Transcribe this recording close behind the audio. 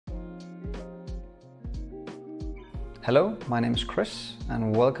Hello, my name is Kris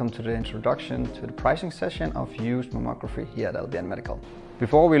and welcome to the introduction to the pricing session of used mammography here at LBN Medical.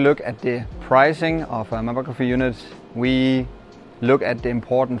 Before we look at the pricing of a mammography unit, we look at the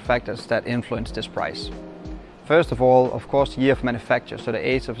important factors that influence this price. First of all, of course, year of manufacture, so the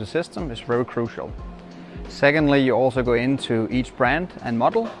age of the system is very crucial. Secondly, you also go into each brand and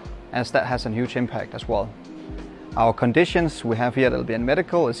model, as that has a huge impact as well. Our conditions we have here at LBN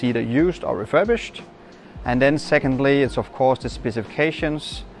Medical is either used or refurbished. And then secondly, it's of course the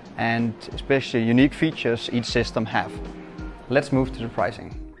specifications and especially unique features each system have. Let's move to the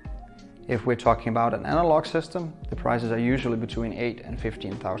pricing. If we're talking about an analog system, the prices are usually between 8,000 and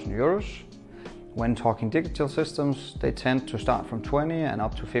 15,000 euros. When talking digital systems, they tend to start from 20 and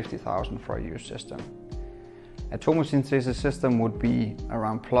up to 50,000 for a used system. A tomosynthesis system would be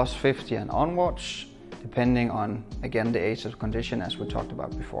around plus 50 and onwards, depending on, again, the age of condition as we talked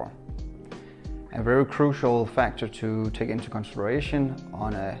about before. A very crucial factor to take into consideration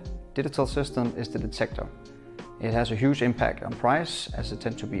on a digital system is the detector. It has a huge impact on price as it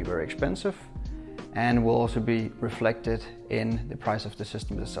tends to be very expensive and will also be reflected in the price of the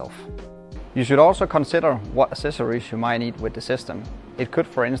system itself. You should also consider what accessories you might need with the system. It could,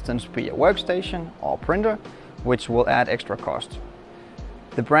 for instance, be a workstation or printer, which will add extra cost.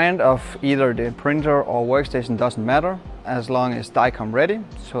 The brand of either the printer or workstation doesn't matter as long as DICOM ready,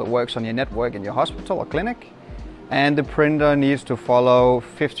 so it works on your network in your hospital or clinic. And the printer needs to follow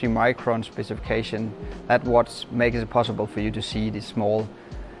 50 micron specification. That's what makes it possible for you to see the small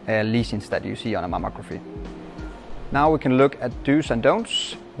lesions that you see on a mammography. Now we can look at do's and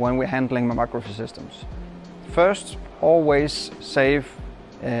don'ts when we're handling mammography systems. First, always save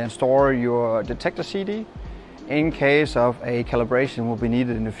and store your detector CD in case of a calibration will be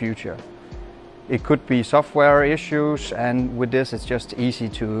needed in the future. It could be software issues, and with this it's just easy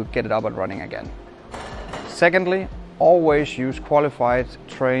to get it up and running again. Secondly, always use qualified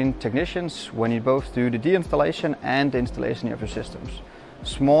trained technicians when you both do the deinstallation and the installation of your systems.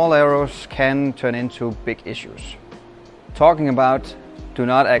 Small errors can turn into big issues. Talking about do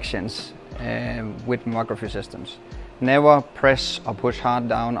not actions with mammography systems. Never press or push hard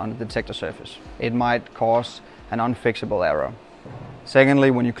down on the detector surface. It might cause an unfixable error. Secondly,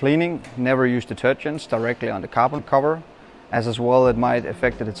 when you're cleaning, never use detergents directly on the carbon cover, as well it might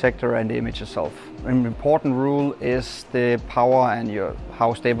affect the detector and the image itself. An important rule is the power and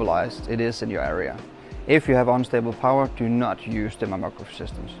how stabilized it is in your area. If you have unstable power, do not use the mammography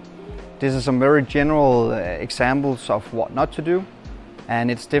systems. This is some very general examples of what not to do, and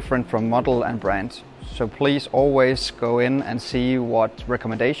it's different from model and brand. So please always go in and see what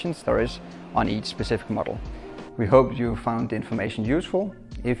recommendations there is on each specific model. We hope you found the information useful.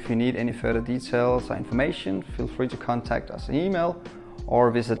 If you need any further details or information, feel free to contact us in email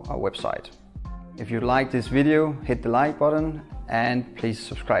or visit our website. If you like this video, hit the like button and please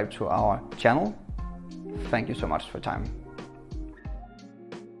subscribe to our channel. Thank you so much for your time.